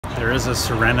there is a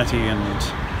serenity and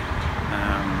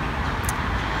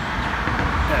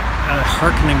a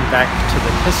hearkening back to the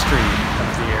history of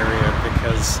the area,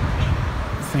 because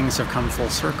things have come full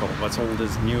circle. What's old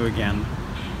is new again,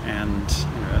 and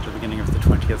at the beginning of the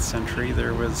 20th century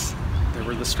there were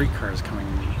the streetcars coming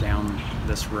down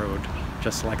this road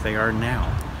just like they are now.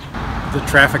 The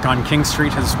traffic on King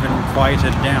Street has been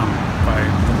quieted down by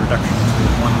the reduction to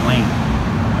one lane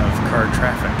of car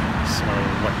traffic. So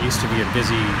what used to be a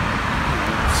busy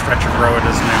stretch of road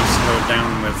is now slowed down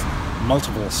with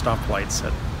multiple stoplights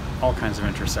at all kinds of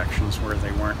intersections where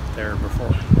they weren't there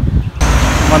before.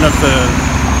 One of the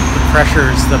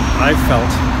pressures that I've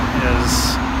felt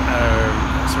is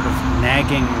a sort of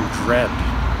nagging dread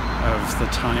of the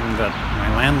time that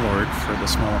my landlord for the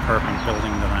small apartment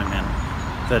building that I'm in,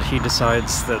 that he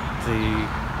decides that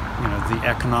the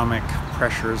economic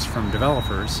pressures from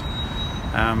developers,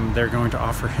 they're going to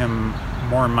offer him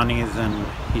more money than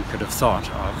he could have thought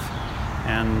of,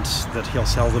 and that he'll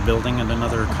sell the building and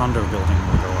another condo building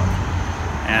will go up.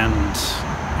 And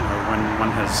when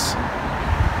one has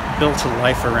built a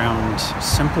life around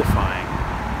simplifying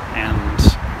and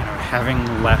having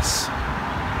less,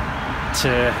 to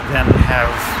then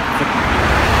have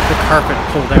the carpet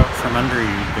pulled out from under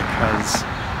you because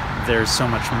there's so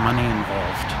much money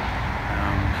involved,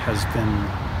 has been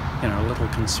a little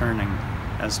concerning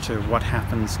as to what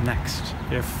happens next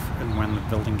if and when the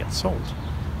building gets sold.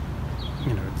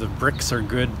 The bricks are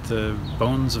good, the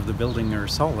bones of the building are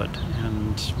solid,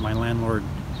 and my landlord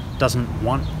doesn't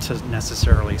want to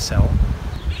necessarily sell.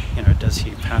 Does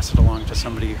he pass it along to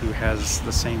somebody who has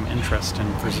the same interest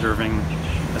in preserving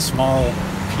a small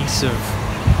piece of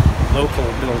local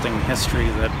building history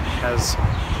that has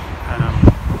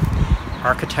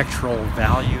architectural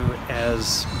value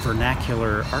as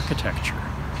vernacular architecture?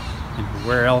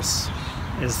 Where else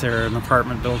is there an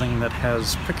apartment building that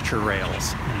has picture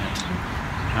rails in it?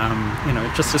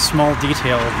 Just a small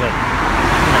detail that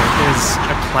is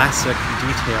a classic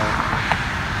detail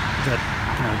that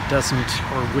doesn't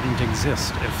or wouldn't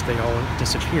exist if they all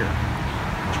disappear.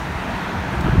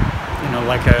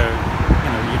 Like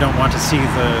you don't want to see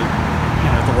the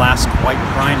last white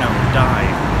rhino die.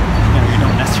 You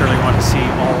don't necessarily want to see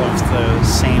all of the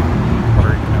same,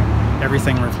 or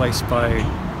everything replaced by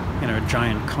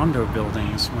giant condo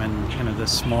buildings when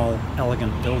this small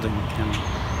elegant building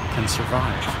can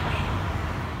survive.